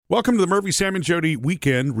Welcome to the Murphy, Sam, and Jody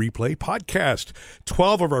Weekend Replay Podcast.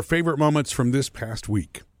 12 of our favorite moments from this past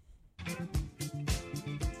week.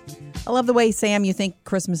 I love the way, Sam, you think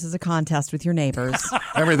Christmas is a contest with your neighbors.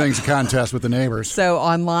 Everything's a contest with the neighbors. So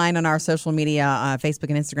online on our social media, Facebook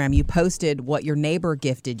and Instagram, you posted what your neighbor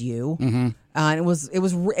gifted you. Mm-hmm. And it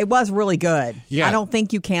was really good. Yeah. I don't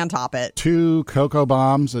think you can top it. 2 cocoa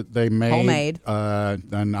bombs that they made. Homemade.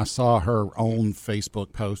 And I saw her own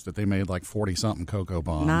Facebook post that they made like 40-something cocoa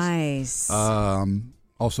bombs. Nice.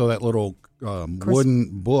 Also that little wooden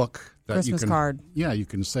book. Christmas card. Yeah, you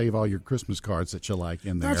can save all your Christmas cards that you like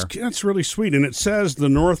in there. That's really sweet. And it says the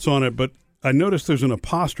North's on it, but I noticed there's an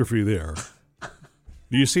apostrophe there.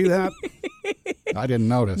 Do you see that? I didn't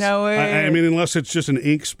notice. No way. I mean, unless it's just an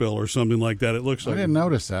ink spill or something like that, it looks like. I didn't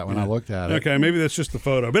notice that when I looked at it. Okay, maybe that's just the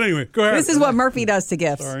photo. But anyway, go ahead. This is what Murphy does to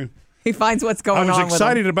gifts. Sorry. He finds what's going on with I them. was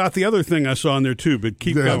excited about the other thing I saw in there, too, but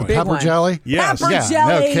keep The going. pepper one. jelly? Yes. Pepper Yeah,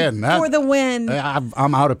 jelly no kidding. for the win.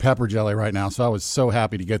 I'm out of pepper jelly right now, so I was so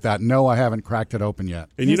happy to get that. No, I haven't cracked it open yet.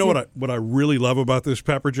 And you know what I really love about this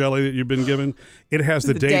pepper jelly that you've been given? It has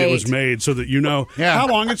the date it was made so that you know how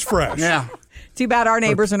long it's fresh. Yeah. Too bad our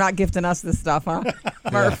neighbors are not gifting us this stuff, huh?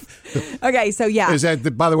 Murph. Okay, so yeah. Is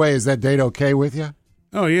that, by the way, is that date okay with you?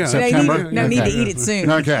 Oh, yeah. September? Need to eat it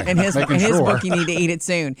soon. Okay. In his Making sure. book, you need to eat it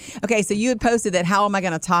soon. Okay, so you had posted that. How am I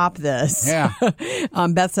going to top this? Yeah.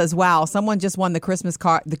 Beth says, "Wow, someone just won the Christmas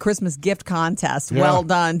gift contest. Yeah. Well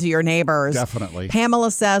done to your neighbors." Definitely.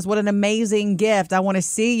 Pamela says, "What an amazing gift! I want to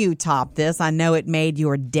see you top this. I know it made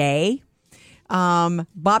your day."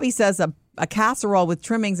 Bobby says, "A casserole with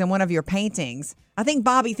trimmings and one of your paintings." I think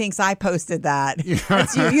Bobby thinks I posted that.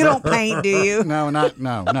 That's you. You don't paint, do you?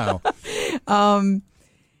 No.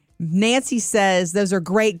 Nancy says, "Those are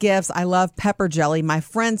great gifts. I love pepper jelly. My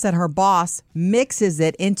friend said her boss mixes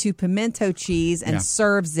it into pimento cheese and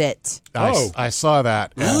serves it." I saw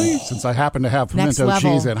that. Really? Since I happen to have Next pimento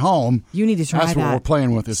level. cheese at home, You need to try that's that. what we're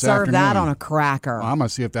playing with this Serve afternoon. that on a cracker. I'm going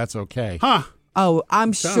to see if that's okay. Huh. Oh,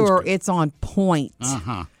 I'm sure good. it's on point.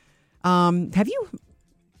 Uh-huh. Have you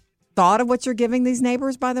thought of what you're giving these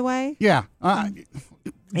neighbors, by the way? Yeah.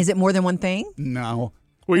 Is it more than one thing? No.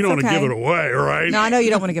 Well, you don't want to okay. give it away, right? No, I know you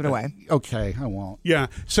don't want to give it away. Okay, I won't. Yeah.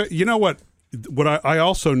 So you know what? What I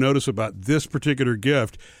also notice about this particular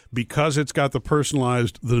gift, because it's got the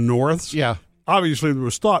personalized the Norths. Yeah. Obviously, there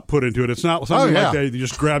was thought put into it. It's not something yeah. like that. You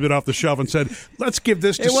just grabbed it off the shelf and said, "Let's give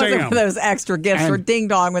this to It wasn't Sam." one of those extra gifts for Ding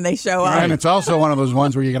Dong when they show up. And it's also one of those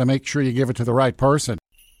ones where you got to make sure you give it to the right person.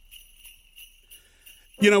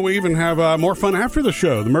 You know, we even have more fun after the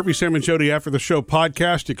show. The Murphy, Sam, and Jody After the Show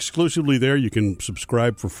podcast, exclusively there. You can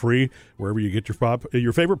subscribe for free wherever you get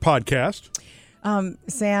your favorite podcast.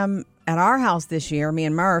 Sam, at our house this year, me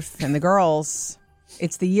and Murph and the girls,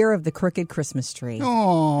 it's the year of the crooked Christmas tree.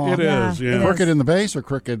 Oh, It is, yeah. crooked in the base or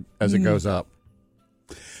crooked as it goes up?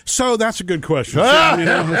 So that's a good question. Sam, you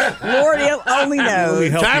know, Lord only let me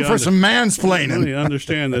knows. help Time you for some mansplaining. Let me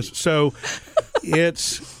understand this. So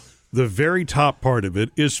it's the very top part of it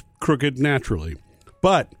is crooked naturally,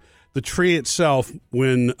 but the tree itself,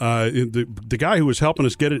 when the guy who was helping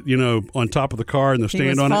us get it, on top of the car and the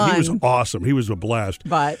stand on it, he was awesome. He was a blast.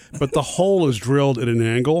 But the hole is drilled at an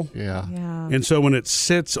angle. Yeah. And so when it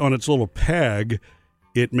sits on its little peg,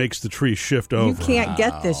 it makes the tree shift over. you can't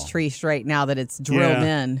get this tree straight now that it's drilled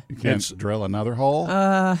in. You can't drill another hole?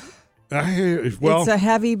 Well, It's a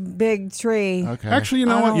heavy, big tree. Okay. actually, you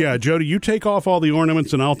know what? Yeah, Jody, you take off all the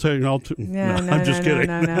ornaments, and I'll take. No, I'm just kidding.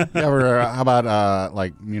 No. How about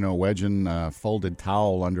wedging folded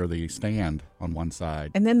towel under the stand on one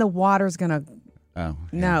side? And then the water's going to... Oh,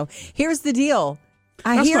 No. Here's the deal.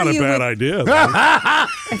 I That's hear not a you bad with, idea. I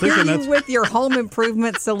hear thinking you that's- with your home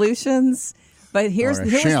improvement solutions, but here's Or a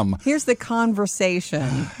shim. here's the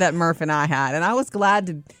conversation that Murph and I had, and I was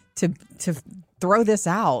glad to throw this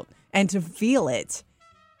out and to feel it.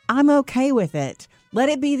 I'm okay with it. Let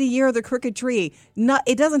it be the year of the crooked tree.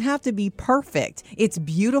 It doesn't have to be perfect. It's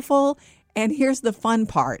beautiful, and here's the fun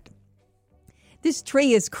part. This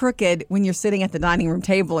tree is crooked when you're sitting at the dining room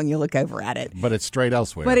table and you look over at it. But it's straight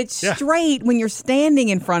elsewhere. But it's straight when you're standing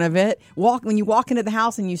in front of it. When you walk into the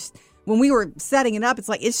house and when we were setting it up, it's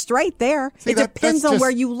like it's straight there. See, it depends that's on just- where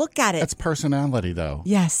you look at it. That's personality, though.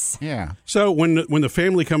 Yes. Yeah. So when the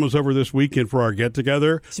family comes over this weekend for our get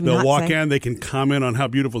together, Should we they'll not walk say? in, they can comment on how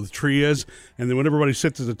beautiful the tree is, and then when everybody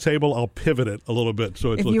sits at the table, I'll pivot it a little bit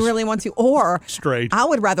so it If looks you really want to, or straight. I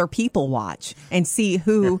would rather people watch and see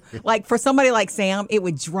who, like for somebody like Sam, it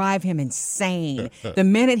would drive him insane. The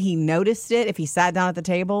minute he noticed it, if he sat down at the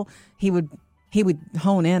table, he would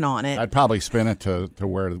hone in on it. I'd probably spin it to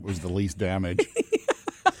where it was the least damage.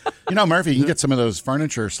 Murphy, you can get some of those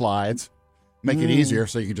furniture slides make it easier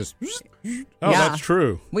so you can just. Oh, Yeah. that's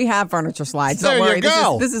true. We have furniture slides. There Don't worry. you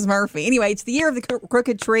go. This is Murphy. Anyway, it's the year of the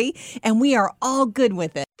crooked tree, and we are all good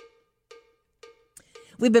with it.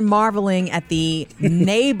 We've been marveling at the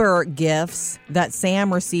neighbor gifts that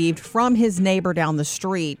Sam received from his neighbor down the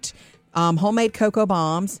street. Homemade cocoa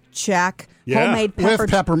bombs, check. Yeah. Homemade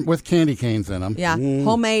pepper, with candy canes in them. yeah.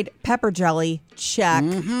 Homemade pepper jelly, check.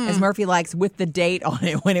 As Murphy likes, with the date on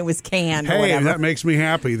it when it was canned or Hey, whatever. that makes me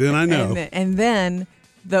happy. Then I know. And then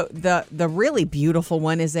the really beautiful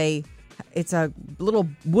one is it's a little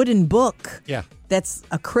wooden book. Yeah. That's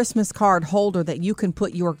a Christmas card holder that you can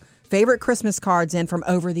put your favorite Christmas cards in from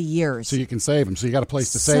over the years. So you can save them. So you got a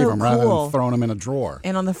place to So save them rather cool. than throwing them in a drawer.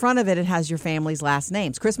 And on the front of it, it has your family's last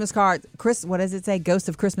names. Christmas card. What does it say? Ghost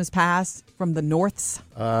of Christmas Past from the Norths.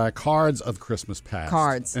 Cards of Christmas Past.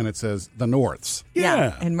 Cards. And it says the Norths.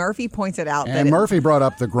 Yeah. And Murphy pointed out And Murphy brought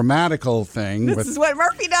up the grammatical thing. this with is what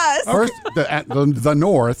Murphy does. First, the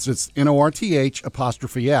Norths, it's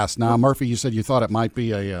North''. Now, Murphy, you said you thought it might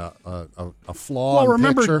be a flaw Well, in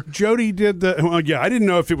remember, picture. Jody did the. Well, yeah, I didn't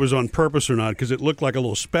know if it was on purpose or not because it looked like a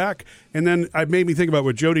little speck. And then it made me think about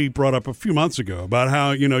what Jody brought up a few months ago about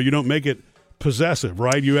how you don't make it possessive,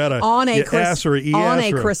 right? You had on a S or a ES on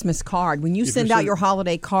a or Christmas card. When you send you're out sending- your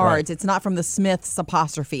holiday cards, Right. it's not from the Smiths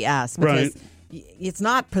apostrophe S because it's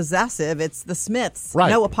not possessive. It's the Smiths,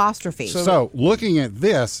 Right. no apostrophe. So, looking at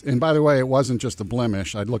this, and by the way, it wasn't just a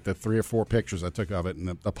blemish. I looked at 3 or 4 pictures I took of it, and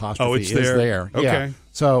the apostrophe Oh, it's is there? there. Okay. Yeah.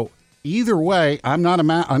 So either way, I'm not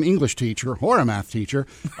an English teacher or a math teacher,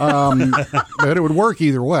 but it would work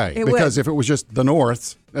either way. It because would. if it was just the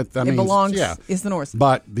North, that it means, belongs. yeah. It's the North.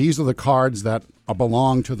 But these are the cards that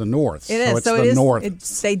belong to the North. It is. So it's So the it is.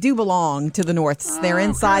 North. They do belong to the Norths. They're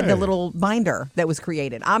inside the Okay. little binder that was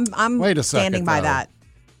created. I'm Wait a second, standing by though. that.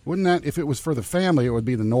 Wouldn't that, if it was for the family, it would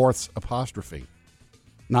be the North's apostrophe,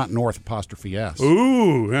 not North apostrophe S.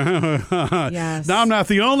 Ooh. Yes. Now I'm not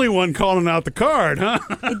the only one calling out the card, huh?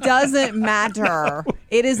 It doesn't matter.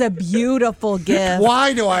 It is a beautiful gift.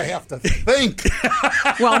 Why do I have to think?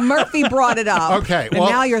 Well, Murphy brought it up. Okay, and well,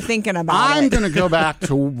 now you're thinking about I'm it. going to go back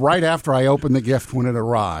to right after I opened the gift when it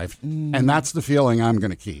arrived, and that's the feeling I'm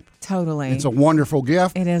going to keep. Totally. It's a wonderful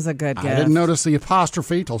gift. It is a good gift. I didn't notice the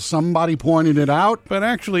apostrophe till somebody pointed it out. But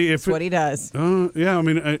actually, if That's what he does. yeah, I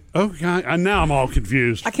mean, now I'm all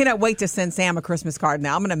confused. I cannot wait to send Sam a Christmas card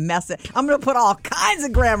now. I'm going to mess it. I'm going to put all kinds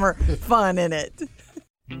of grammar fun in it.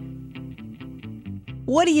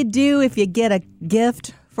 What do you do if you get a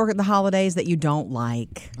gift for the holidays that you don't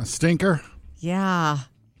like? A stinker? Yeah.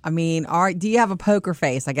 I mean, do you have a poker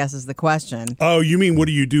face, I guess is the question. Oh, you mean what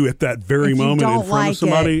do you do at that very If you moment in don't front like of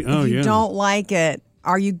somebody? it, Oh, if you yeah. don't like it,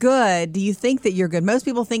 are you good? Do you think that you're good? Most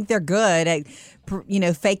people think they're good at,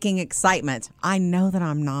 faking excitement. I know that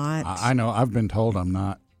I'm not. I know. I've been told I'm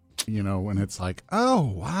not. When it's like, oh,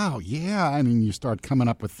 wow, yeah. I mean, you start coming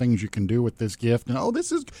up with things you can do with this gift. And,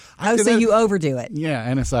 this is... So you overdo it. Yeah,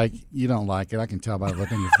 and it's like, you don't like it. I can tell by the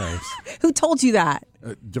look on your face. Who told you that?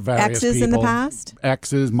 Various Exes in the people. past?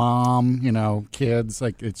 Exes, mom, kids.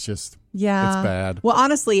 Like, it's just... Yeah. It's bad. Well,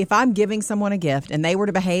 honestly, if I'm giving someone a gift and they were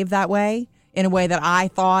to behave that way, in a way that I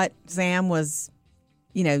thought Sam was,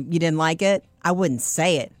 you didn't like it, I wouldn't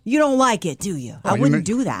say it. You don't like it, do you? I wouldn't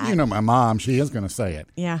do that. You know my mom. She is going to say it.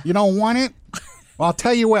 Yeah. You don't want it? Well, I'll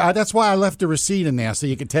tell you what. That's why I left the receipt in there so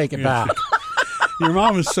you could take it back. Your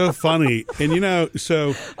mom is so funny. And,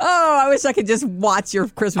 so... Oh, I wish I could just watch your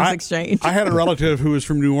Christmas exchange. I had a relative who was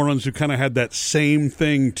from New Orleans who kind of had that same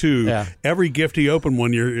thing, too. Yeah. Every gift he opened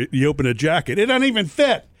one year, you open a jacket. It doesn't even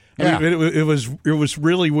fit. Yeah. I mean, it was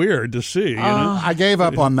really weird to see, I gave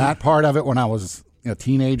up on that part of it when I was a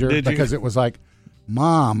teenager Did you? because it was like,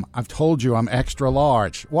 Mom, I've told you I'm extra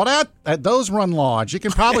large. Well, those run large. You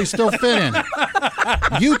can probably still fit in.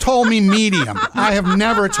 You told me medium. I have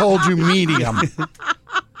never told you medium.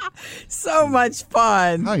 So much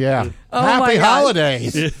fun. Oh, yeah. Oh, Happy my gosh.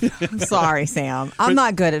 holidays. I'm sorry, Sam. I'm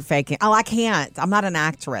not good at faking. Oh, I can't. I'm not an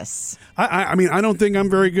actress. I mean, I don't think I'm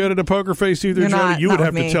very good at a poker face either, You're Jody. not- You would not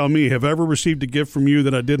have with to me. tell me. Have I ever received a gift from you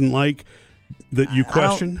that I didn't like that you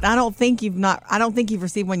questioned? I don't think you've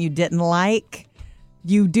received one you didn't like.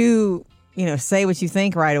 You do, say what you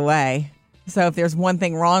think right away. So if there's one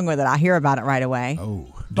thing wrong with it, I hear about it right away. Oh,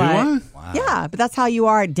 Do I? Yeah, but that's how you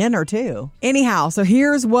are at dinner too. Anyhow, so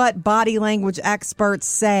here's what body language experts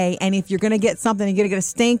say. And if you're going to get something and you're going to get a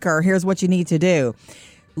stinker, here's what you need to do.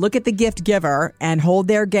 Look at the gift giver and hold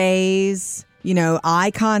their gaze,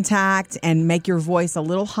 eye contact, and make your voice a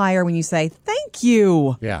little higher when you say, thank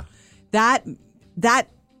you. yeah. That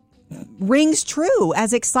rings true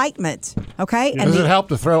as excitement. Okay. Does it help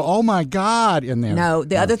to throw, oh, my God, in there? No,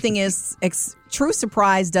 the other thing is true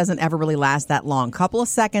surprise doesn't ever really last that long. Couple of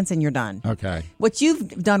seconds and you're done. Okay. What you've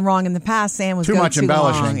done wrong in the past, Sam, was Too go much too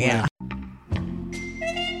embellishing. long. Yeah.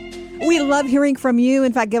 We love hearing from you.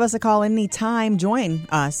 In fact, give us a call anytime. Join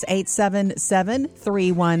us,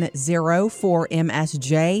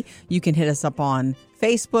 877-310-4MSJ. You can hit us up on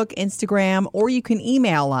Facebook, Instagram, or you can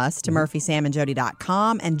email us to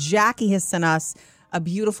murphysamandjody.com. And Jackie has sent us a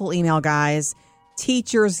beautiful email, guys.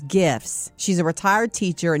 Teacher's gifts. She's a retired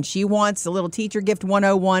teacher, and she wants a little teacher gift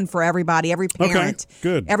 101 for everybody, every parent. Okay,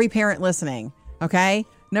 good. Every parent listening, okay?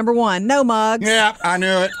 Number 1, no mugs. Yeah, I knew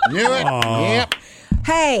it. Yep.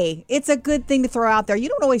 Hey, it's a good thing to throw out there. You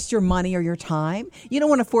don't waste your money or your time. You don't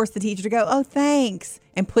want to force the teacher to go, oh, thanks,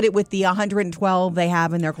 and put it with the 112 they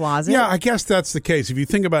have in their closet. Yeah, I guess that's the case. If you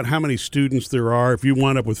think about how many students there are, if you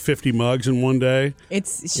wind up with 50 mugs in one day.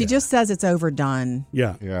 She just says it's overdone.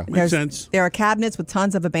 Yeah. Makes sense. There are cabinets with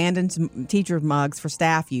tons of abandoned teacher mugs for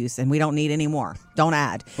staff use, and we don't need any more. Don't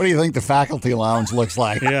add. What do you think the faculty lounge looks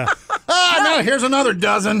like? Yeah. No, here's another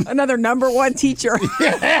dozen. Another number 1 teacher.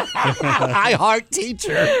 I heart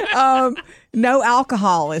teacher. No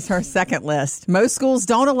alcohol is her second list. Most schools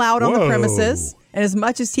don't allow it on the Whoa. premises. And as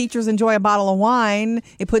much as teachers enjoy a bottle of wine,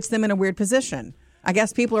 it puts them in a weird position. I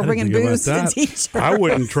guess people are bringing booze to the teacher. I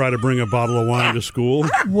wouldn't try to bring a bottle of wine to school.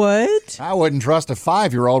 Would? I wouldn't trust a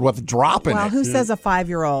 5-year-old with a drop in Well, it. who says a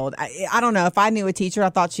 5-year-old? I don't know. If I knew a teacher, I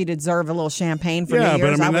thought she'd deserve a little champagne for New Yeah,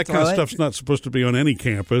 Year's. but I mean, would that kind of throw it. stuff's not supposed to be on any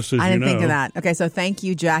campus, as I you didn't know. think of that. Okay, so thank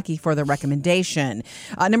you, Jackie, for the recommendation.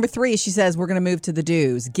 Number 3, she says we're going to move to the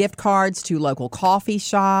do's. Gift cards to local coffee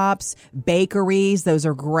shops, bakeries. Those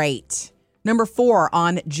are great. Number 4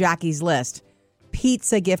 on Jackie's list,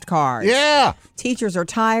 pizza gift cards. Yeah. Teachers are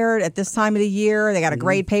tired at this time of the year. They got to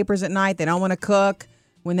grade papers at night. They don't want to cook.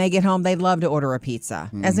 When they get home, they'd love to order a pizza,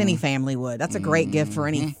 as any family would. That's a great gift for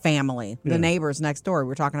any family. The neighbors next door,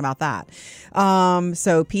 we're talking about that.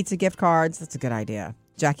 So pizza gift cards, that's a good idea.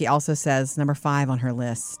 Jackie also says, number 5 on her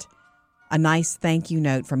list, a nice thank you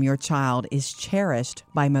note from your child is cherished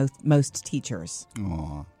by most teachers.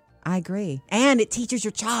 Aw. I agree. And it teaches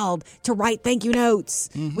your child to write thank you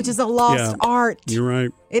notes, which is a lost art. You're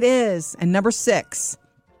right. It is. And number 6,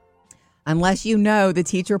 unless you know the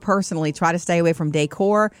teacher personally, try to stay away from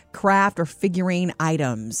decor, craft, or figurine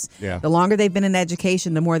items. Yeah. The longer they've been in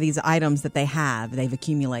education, the more these items that they've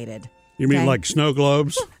accumulated. You mean Okay? like snow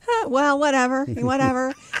globes? Well, whatever.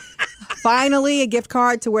 Finally, a gift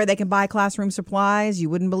card to where they can buy classroom supplies. You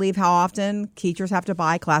wouldn't believe how often teachers have to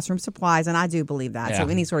buy classroom supplies, and I do believe that. Yeah. So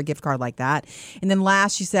any sort of gift card like that. And then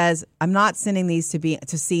last, she says, I'm not sending these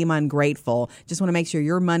to seem ungrateful. Just want to make sure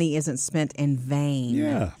your money isn't spent in vain.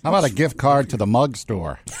 Yeah. How about a gift card to the mug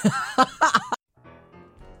store?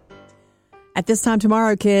 At this time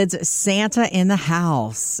tomorrow, kids, Santa in the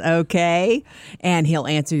house, okay? And he'll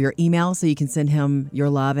answer your email, so you can send him your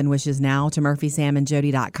love and wishes now to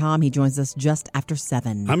murphysamandjody.com. He joins us just after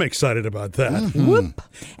 7. I'm excited about that. Whoop.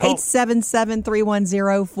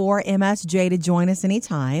 877-310-4MSJ to join us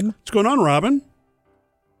anytime. What's going on, Robin?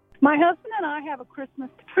 My husband and I have a Christmas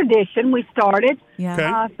tradition we started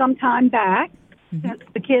Yeah. Okay. some time back. Since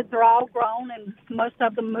the kids are all grown and most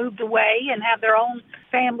of them moved away and have their own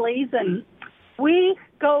families, and we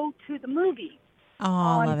go to the movies Oh,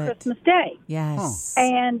 on love it. Christmas Day. Yes.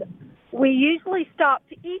 And we usually stop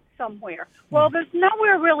to eat somewhere. Well, there's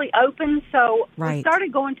nowhere really open, so Right. we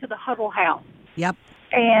started going to the Huddle House. Yep.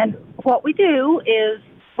 And what we do is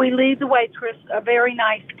we leave the waitress a very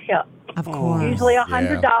nice tip. Of course. Usually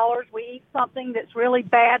 $100. We eat something that's really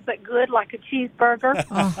bad but good, like a cheeseburger.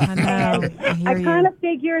 Oh, I know. I hear I you. kind of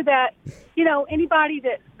figure that, anybody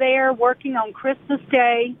that's there working on Christmas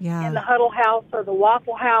Day Yeah. in the Huddle House or the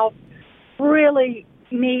Waffle House really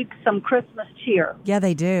needs some Christmas cheer. Yeah,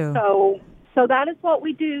 they do. So that is what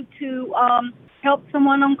we do to help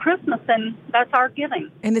someone on Christmas, and that's our giving.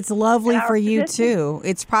 And it's lovely Our for you, tradition. too.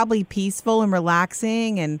 It's probably peaceful and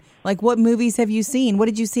relaxing. And, what movies have you seen? What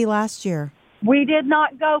did you see last year? We did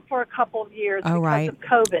not go for a couple of years because right. of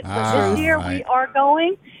COVID. Ah, But this year right. we are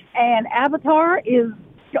going, and Avatar is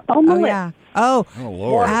on the Oh, list. yeah. Oh, Oh,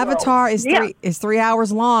 Lord. Avatar is Yeah. is 3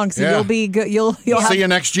 hours long, so Yeah. you'll be good. You'll have, See you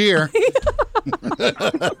next year.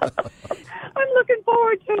 I'm looking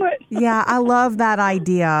forward to it. Yeah, I love that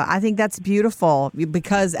idea. I think that's beautiful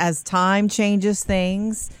because as time changes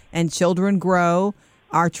things and children grow,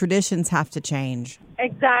 our traditions have to change.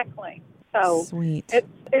 Exactly. So Sweet.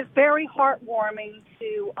 it's very heartwarming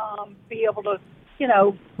to be able to,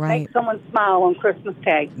 Right. make someone smile on Christmas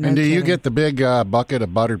Day. No And do you kidding. get the big bucket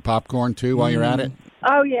of buttered popcorn, too, while you're at it?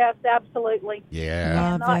 Oh, yes, absolutely.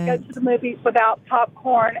 Yeah. Love Not go it. to the movies without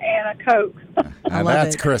popcorn and a Coke. Now love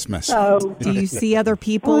that's it. Christmas. So, Do you see other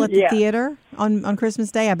people at the Yeah. theater on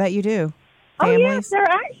Christmas Day? I bet you do. oh, yes, Families? there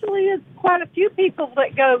actually is quite a few people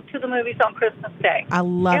that go to the movies on Christmas Day. I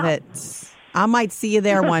love Yeah. it. I might see you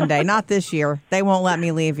there one day. Not this year. They won't let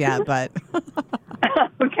me leave yet, but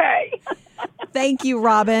Okay. thank you,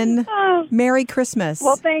 Robin. Oh, Merry Christmas.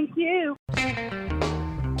 well, thank you.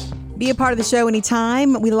 Be a part of the show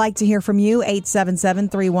anytime. We'd like to hear from you.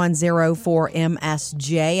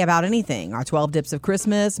 877-310-4MSJ about anything. Our 12 Dips of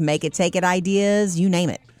Christmas, Make It, Take It ideas, you name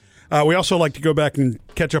it. We also like to go back and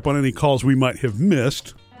catch up on any calls we might have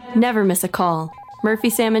missed. Never miss a call. Murphy,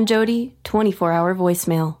 Sam, and Jody, 24-hour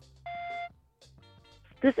voicemail.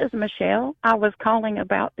 This is Michelle. I was calling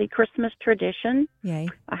about the Christmas tradition. Yay.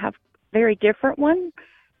 I have a very different one.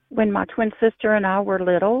 When my twin sister and I were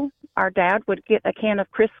little, our dad would get a can of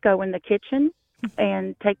Crisco in the kitchen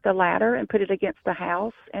and take the ladder and put it against the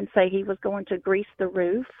house and say he was going to grease the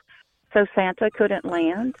roof so Santa couldn't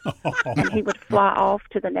land. And he would fly off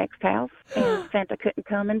to the next house and Santa couldn't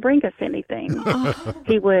come and bring us anything.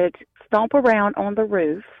 He would stomp around on the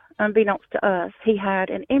roof. Unbeknownst to us, he had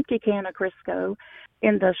an empty can of Crisco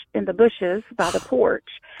in the bushes by the porch,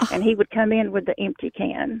 and he would come in with the empty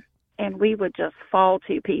can, and we would just fall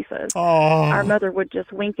to pieces. Our mother would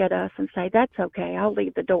just wink at us and say, "That's okay, I'll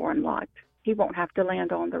leave the door unlocked. He won't have to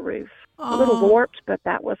land on the roof." A little warped, but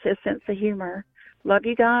that was his sense of humor. Love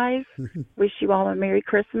you guys. Wish you all a Merry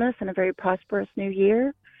Christmas and a very prosperous New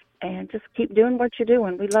Year. And just keep doing what you're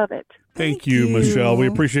doing. We love it. Thank you, Michelle. We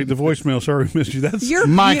appreciate the voicemail. Sorry we missed you. That's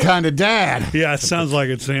My kind of dad. yeah, it sounds like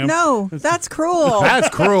it, Sam. No, that's cruel. That's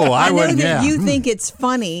cruel. I know wouldn't. that Yeah. you think it's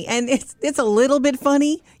funny, and it's a little bit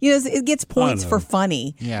funny. You know, it gets points know. for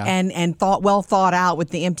funny, Yeah. and well thought out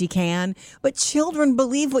with the empty can. But children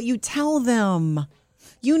believe what you tell them.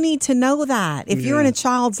 You need to know that if you're in a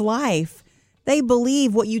child's life, they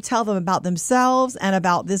believe what you tell them about themselves and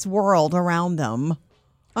about this world around them.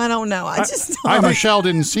 I don't know. Michelle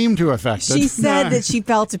didn't seem too affected. She said that she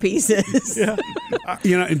fell to pieces.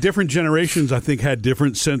 You know, and different generations, I think, had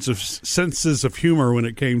different senses of humor when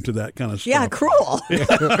it came to that kind of stuff. Yeah, cruel.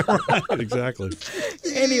 Right, exactly.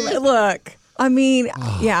 Anyway, look, I mean,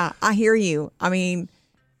 yeah, I hear you. I mean,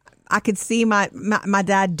 I could see my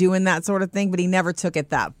dad doing that sort of thing, but he never took it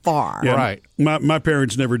that far. Yeah, Right. My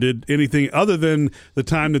parents never did anything other than the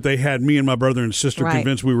time that they had me and my brother and sister Right.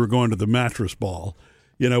 convinced we were going to the mattress ball.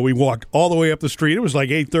 You know, we walked all the way up the street. It was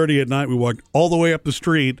like 8:30 at night. We walked all the way up the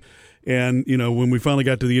street. And, you know, when we finally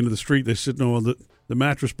got to the end of the street, they said, no, the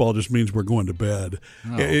mattress ball just means we're going to bed.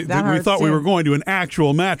 That We hurts, thought we too. were going to an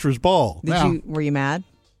actual mattress ball. Were you mad?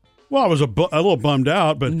 Well, I was a little bummed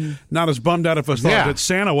out, but not as bummed out if I thought Yeah. that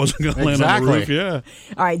Santa wasn't going to land on the roof. Exactly. Yeah.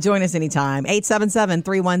 All right, join us anytime.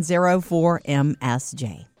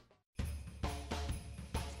 877-310-4MSJ.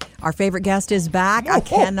 Our favorite guest is back. I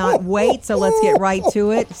cannot wait, so let's get right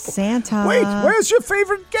to it. Santa. Wait, where's your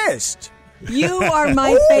favorite guest? You are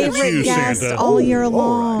my favorite you, guest Santa. all year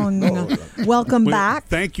long. Welcome back.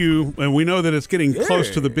 Thank you. And we know that it's getting close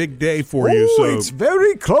to the big day for you. So It's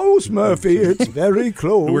very close, Murphy. It's very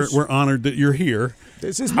close. we're honored that you're here.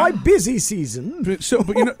 This is my busy season. But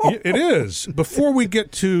you know, it is. Before we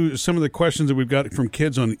get to some of the questions that we've got from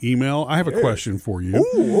kids on email, I have a question for you.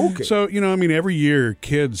 Ooh, okay. So, you know, I mean, every year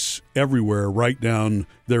kids everywhere write down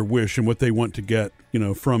their wish and what they want to get, you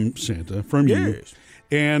know, from Santa, from you. Yes.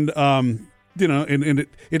 And, you know, and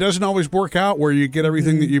it doesn't always work out where you get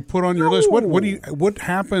everything that you put on your list. What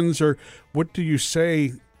happens, or what do you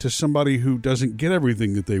say to somebody who doesn't get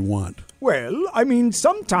everything that they want? Well, I mean,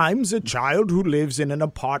 sometimes a child who lives in an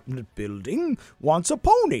apartment building wants a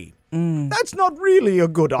pony. That's not really a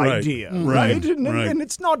good Right. idea, Right. right? And, Right. and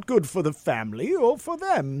it's not good for the family or for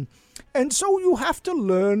them. And so you have to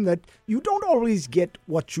learn that you don't always get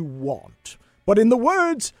what you want. But in the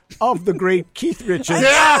words of the great Keith Richards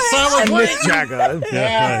and Mick Jagger,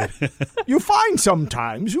 you find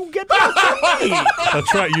sometimes you get what you need.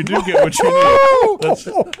 That's right. You do get what you need.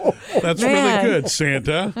 That's Man. really good,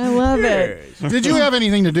 Santa. I love it. Did you have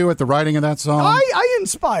anything to do with the writing of that song? I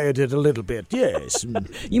inspired it a little bit, yes.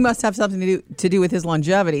 You must have something to do with his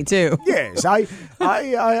longevity, too. Yes, I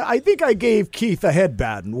think I gave Keith a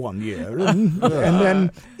headband one year, and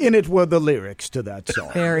then in it were the lyrics to that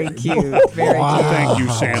song. Very cute. Very cute. Thank you,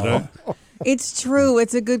 Santa. It's true.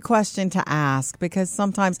 It's a good question to ask because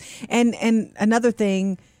sometimes, and another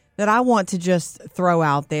thing that I want to just throw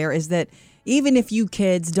out there is that even if you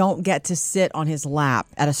kids don't get to sit on his lap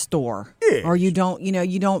at a store, Yes. or you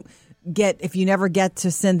don't get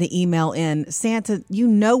to send the email in, Santa, you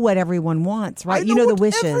know what everyone wants, right? You know the what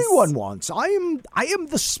wishes. Everyone wants. I am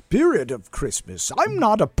the spirit of Christmas. I'm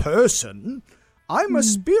not a person. I'm a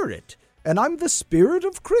spirit, and I'm the spirit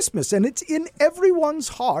of Christmas, and it's in everyone's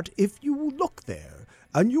heart if you look there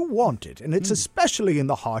and you want it, and it's especially in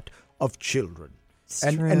the heart of children.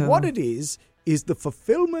 And what it is the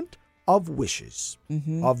fulfillment of wishes,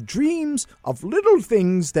 of dreams, of little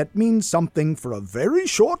things that mean something for a very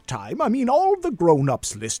short time. I mean, all the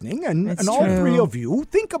grown-ups listening and all three of you,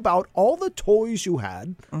 think about all the toys you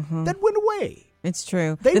had that went away. It's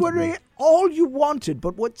true. They were all you wanted,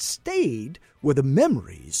 but what stayed were the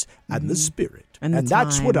memories and the spirit. And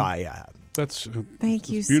that's what I am. That's Thank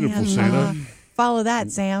you, beautiful, Santa. Santa. Follow that,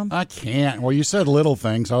 Sam. I can't. Well, you said little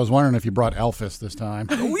things. I was wondering if you brought Elvis this time.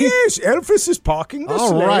 Oh, yes, Elvis is parking the All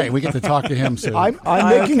sleigh. right, we get to talk to him soon. I'm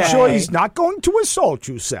making sure he's not going to assault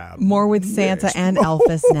you, Sam. More with Santa and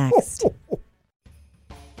Elvis next.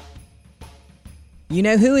 You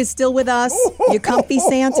know who is still with us? You comfy,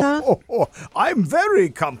 Santa? I'm very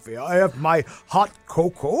comfy. I have my hot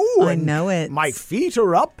cocoa. I know it. My feet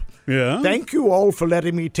are up. Yeah. Thank you all for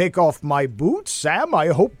letting me take off my boots. Sam, I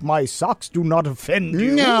hope my socks do not offend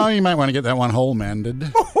you. No, you might want to get that one hole mended.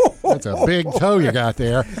 That's a big toe you got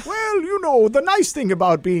there. Well, you know, the nice thing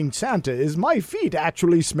about being Santa is my feet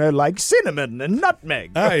actually smell like cinnamon and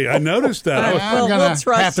nutmeg. Hey, I noticed that. I'm we'll going to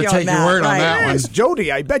trust have to you on take your that, word on right. that one. Yes,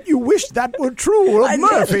 Jody, I bet you wish that were true of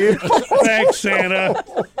Murphy. Thanks, Santa.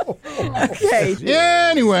 Okay.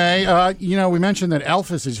 Anyway, we mentioned that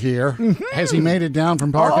Elvis is here. Has he made it down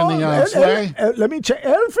from parking the sleigh? Let me check.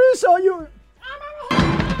 Elvis, are you...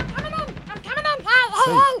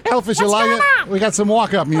 Elvis, you like it? We got some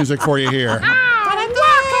walk-up music for you here.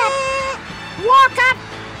 Walk up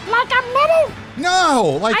like I'm little.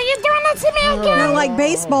 No, like Are you doing it to me again? No, like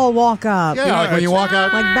baseball walk up. yeah, like when you walk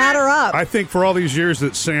out. Like batter up. I think for all these years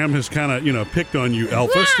that Sam has kind of, picked on you,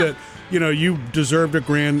 Elvis, that, you deserved a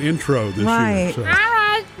grand intro this Right. year. So. All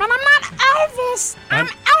right, but I'm not Elvis. I'm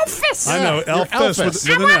Elvis. I know, You're Elvis Elvis. with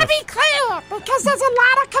I an want to F. be clear because there's a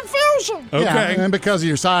lot of confusion. Okay. Yeah, and because of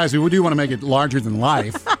your size, we do want to make it larger than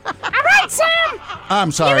life. All right, Sam.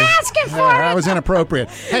 I'm sorry. You're asking for That it. was inappropriate.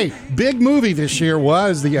 Hey, big movie this year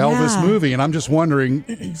was the Elvis Yeah. movie, and I'm just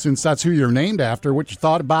wondering, since that's who you're named after, what you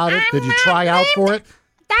thought about it? Did you try out for it?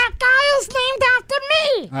 That guy is named after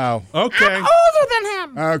me. Oh, Okay. I'm older than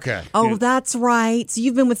him. okay. Oh, that's right. So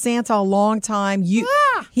you've been with Santa a long time. Yeah.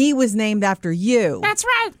 He was named after you. That's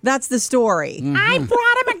right. That's the story. I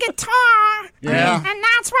brought him a guitar. Yeah. And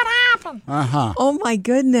that's what happened. Oh my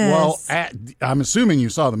goodness. Well, I'm assuming you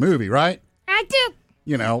saw the movie, right? I did.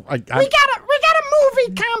 You know, We got a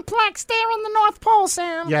movie complex there in the North Pole,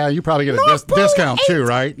 Sam. yeah, you probably get a North Pole discount 8. too,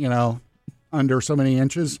 right? Under so many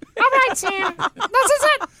inches. All right, Sam. This is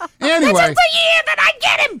it. Anyway, This is the year that I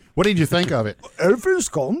get him. what did you think of it?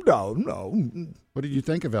 Elvis, calm down now. What did you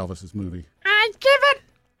think of Elvis's movie? I give it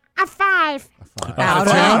a 5 out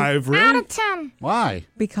of 5, out really? of 10 Why?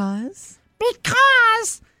 because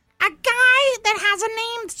because a guy that has a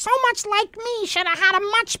name so much like me should have had a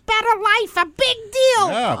much better life. A big deal.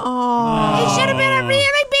 Yeah. It should have been a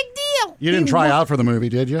really big deal. You didn't try out for the movie,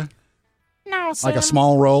 did you? No, Sam. Like a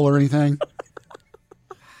small role or anything?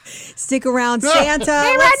 stick around, Santa.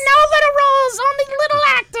 There were no little roles, only little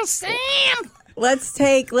actors, Sam.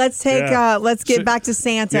 Let's get back to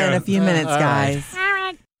Santa in a few minutes, all right. guys. All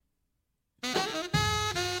right.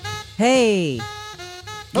 Hey.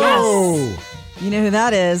 Oh. You know who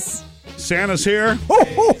that is? Santa's here.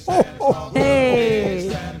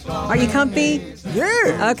 Hey. Are you comfy?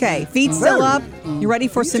 Yeah. Okay. Feet still up. You ready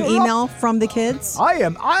for some Feet are up. email from the kids? I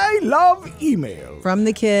am. I love email. From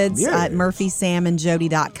the kids Yeah. at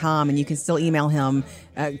murphysamandjody.com, and you can still email him.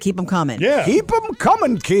 Keep them coming. Yeah. Keep them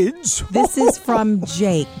coming, kids. This is from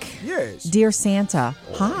Jake. Yes. Dear Santa,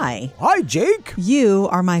 hi. Hi, Jake. You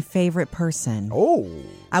are my favorite person. Oh.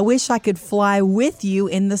 I wish I could fly with you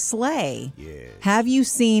in the sleigh. Have you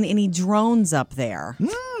seen any drones up there?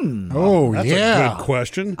 Oh, That's yeah. a good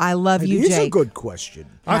question. I love It you, is Jake. a good question.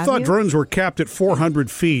 I Have thought you? drones were capped at 400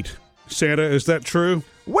 feet. Santa, is that true?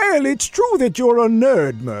 Well, it's true that you're a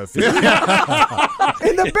nerd, Murphy.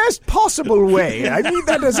 In the best possible way. I mean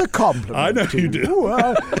that as a compliment. I know to you do.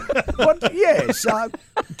 But yes,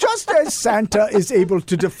 just as Santa is able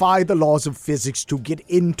to defy the laws of physics to get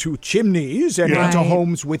into chimneys and Yeah. into Right.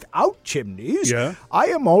 homes without chimneys, Yeah. I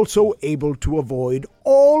am also able to avoid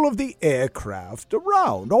all of the aircraft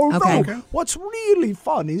around. Although, Okay. what's really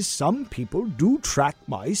fun is some people do track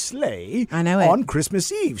my sleigh I know it. on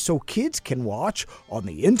Christmas Eve, so kids can watch on the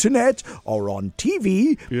the internet or on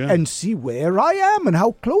TV and see where I am and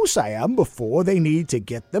how close I am before they need to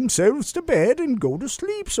get themselves to bed and go to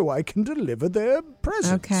sleep so I can deliver their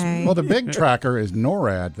presents. Okay. Well, the big tracker is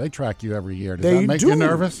NORAD. They track you every year. Does They that make do. you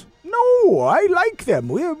nervous? No, I like them.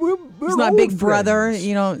 We're It's not old Big Brother. friends.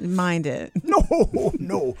 You don't mind it.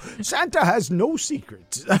 No. Santa has no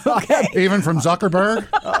secrets. Even from Zuckerberg?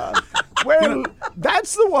 Well,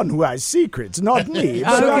 that's the one who has secrets, not me.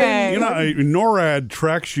 But Okay. You know, NORAD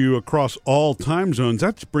tracks you across all time zones.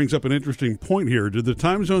 That brings up an interesting point here. Do the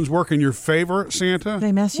time zones work in your favor, Santa?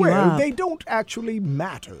 They mess you Well, up. they don't actually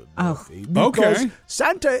matter, Oh. Murphy, because Okay.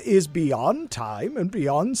 Santa is beyond time and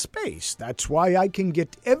beyond space. That's why I can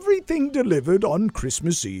get everything delivered on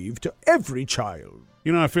Christmas Eve to every child.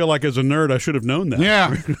 You know, I feel like as a nerd, I should have known that.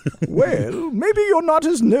 Yeah. Well, maybe you're not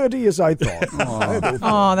as nerdy as I thought.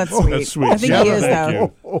 Oh, that's sweet. That's sweet. I think Yeah, he is, thank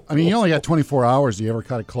though. you. I mean, you only got 24 hours. Do you ever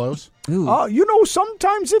cut it close? You know,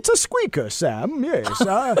 sometimes it's a squeaker, Sam. Yes.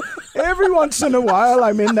 Every once in a while,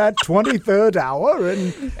 I'm in that 23rd hour,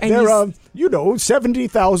 and there are,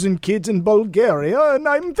 70,000 kids in Bulgaria, and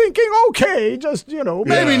I'm thinking, okay, just,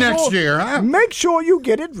 Maybe next year, huh? Make sure you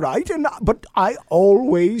get it right, but I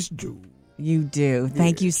always do. You do.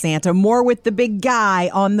 Thank you, Santa. More with the big guy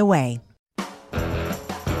on the way.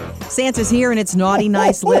 Santa's here, and it's Naughty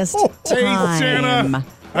Nice List Hey, time. Santa.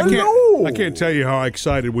 Hello. I can't tell you how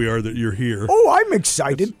excited we are that you're here. Oh, I'm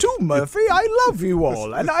excited too, Murphy. I love you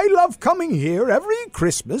all, and I love coming here every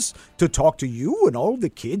Christmas to talk to you and all the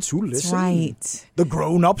kids who listen. Right. The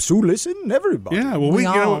grown-ups who listen, everybody. Yeah, well,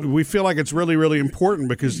 We we feel like it's really, really important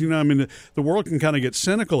because, the world can kind of get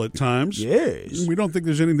cynical at times. Yes. We don't think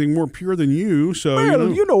there's anything more pure than you, so,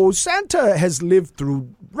 Well, Santa has lived through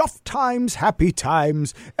rough times, happy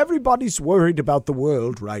times. Everybody's worried about the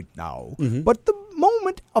world right now. Mm-hmm. But the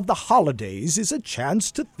moment of the holidays is a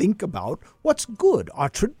chance to think about what's good, our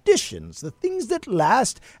traditions, the things that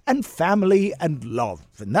last, and family and love.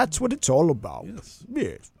 And that's what it's all about.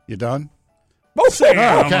 Yes. You done? Oh,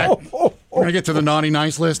 Sam. Okay. We're going to get to the Naughty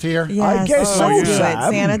Nice List here. Yes. guess so, Let's do it,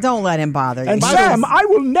 Sam. Santa. Don't let him bother you. And Sam, I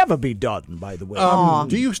will never be done, by the way.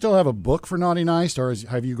 Do you still have a book for Naughty Nice, or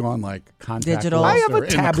have you gone like contactless Digital? I have or a in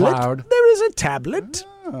the tablet. cloud? There is a tablet.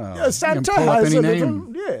 You Santa can pull up has any a name.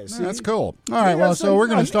 little. Yes. That's cool. All right, well, so we're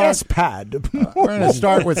going to start. S-Pad. We're going to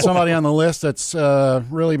start with somebody on the list that's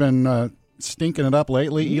really been stinking it up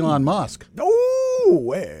lately, Elon Musk. Oh,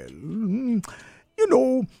 well,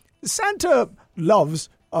 Santa loves.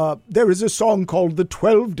 There is a song called The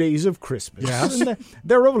 12 Days of Christmas. Yes. And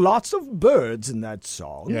there are lots of birds in that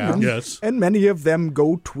song. Yeah. Yes. And many of them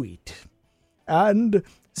go tweet. And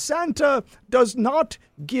Santa does not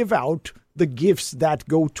give out the gifts that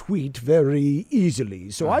go tweet very easily.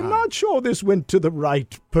 So I'm not sure this went to the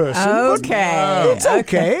right person. but Okay. It's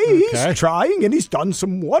okay. He's Okay. trying, and he's done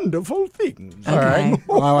some wonderful things. All right. Okay.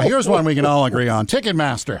 Well, here's one we can all agree on.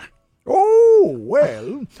 Ticketmaster. Oh,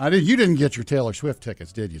 well, You didn't get your Taylor Swift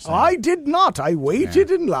tickets, did you, Sam? I did not. I waited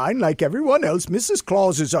in line like everyone else. Mrs.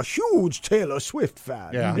 Claus is a huge Taylor Swift fan.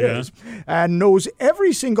 Yeah. Yes. And knows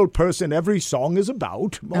every single person every song is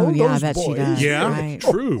about. Oh, All yeah, I those bet she boys. does. Yeah, Right.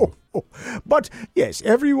 true. But yes,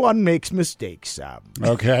 everyone makes mistakes, Sam.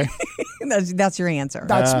 Okay. That's your answer.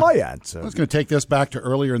 That's my I answer. was going to take this back to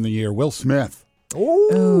earlier in the year. Will Smith.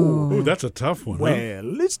 Oh. Oh, that's a tough one. huh?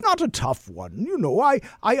 Well, it's not a tough one.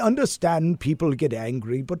 I understand people get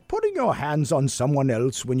angry, but putting your hands on someone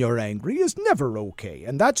else when you're angry is never okay.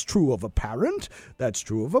 And that's true of a parent, that's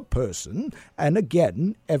true of a person, and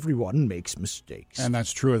again, everyone makes mistakes. And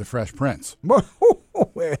that's true of the Fresh Prince. Well,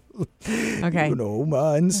 Okay.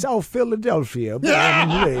 in South Philadelphia, born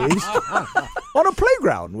and raised, on a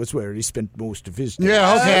playground was where he spent most of his day.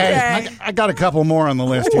 Yeah, Okay. okay. I got a couple more on the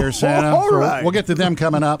list here, Santa. All So right. we'll get to them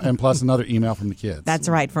coming up, and plus another email from the kids. That's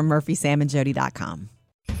right, from MurphySamandJody.com.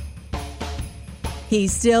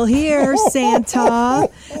 He's still here, Santa.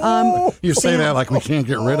 You say that like we can't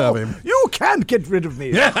get rid of him. You can't get rid of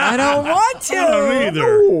me. I don't want to. I don't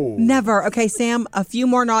either. Oh. Never. Okay, Sam, a few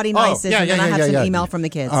more naughty nices, and then I have some email from the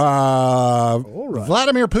kids.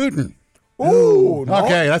 Vladimir Putin. Oh,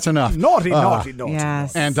 Okay, that's enough. Naughty.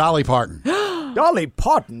 Yes. And Dolly Parton. Dolly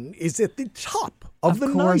Parton is at the top of the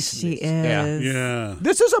Of course nice she list. is. Yeah.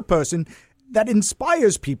 This is a person that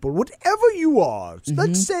inspires people, whatever you are.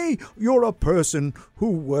 Let's say you're a person who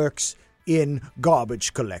works in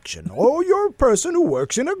garbage collection, or you're a person who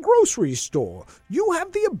works in a grocery store. You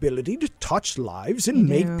have the ability to touch lives and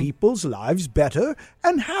make people's lives better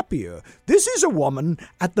and happier. This is a woman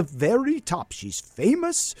at the very top. She's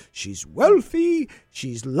famous, she's wealthy,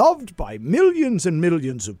 she's loved by millions and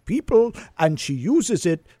millions of people, and she uses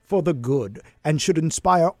it for the good and should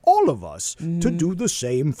inspire all of us to do the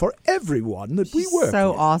same for everyone that we work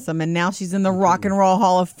So with. awesome. And now she's in the Rock and Roll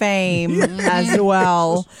Hall of Fame as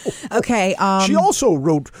well. Okay. She also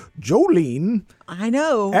wrote Jolene I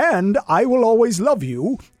know. and I Will Always Love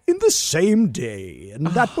You in the same day. And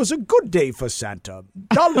that was a good day for Santa.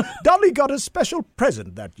 Dolly got a special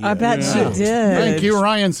present that year. I bet she did. Thank you,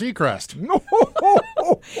 Ryan Seacrest.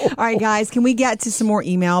 All right, guys, can we get to some more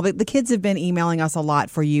email? But the kids have been emailing us a lot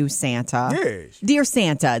for you, Santa. Yes. Dear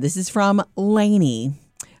Santa, this is from Lainey.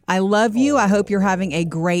 I love you. I hope you're having a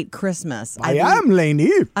great Christmas. I am,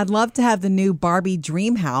 Lainey. I'd love to have the new Barbie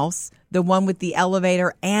Dream House, the one with the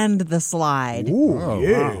elevator and the slide. Ooh,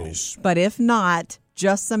 yes. But if not,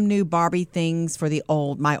 just some new Barbie things for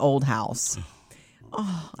my old house.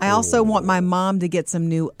 I also want my mom to get some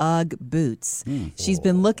new UGG boots. She's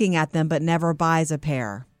been looking at them but never buys a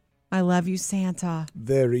pair. I love you, Santa.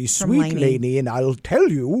 Very From sweet, Lainey. Lainey. And I'll tell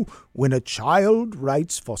you, when a child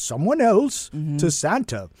writes for someone else to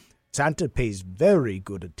Santa, Santa pays very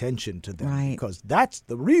good attention to them Right. because that's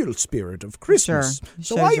the real spirit of Christmas. Sure.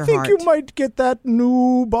 So Shows I your think you heart. might get that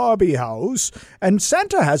new Barbie house. And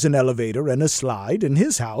Santa has an elevator and a slide in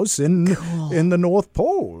his house in the North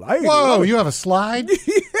Pole. Whoa, you have a slide?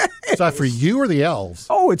 Is that for you or the elves?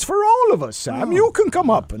 Oh, it's for all of us, Sam. You can come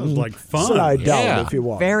up and Sounds like fun. slide down Yeah. if you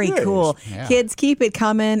want. Very Yes. cool. Yeah. Kids, keep it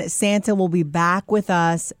coming. Santa will be back with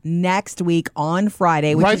us next week on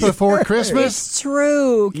Friday. which Right is- before Christmas? It's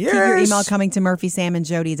true. Keep your Yes. email coming to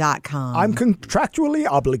murphysamandjody.com. I'm contractually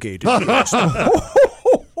obligated. Yes.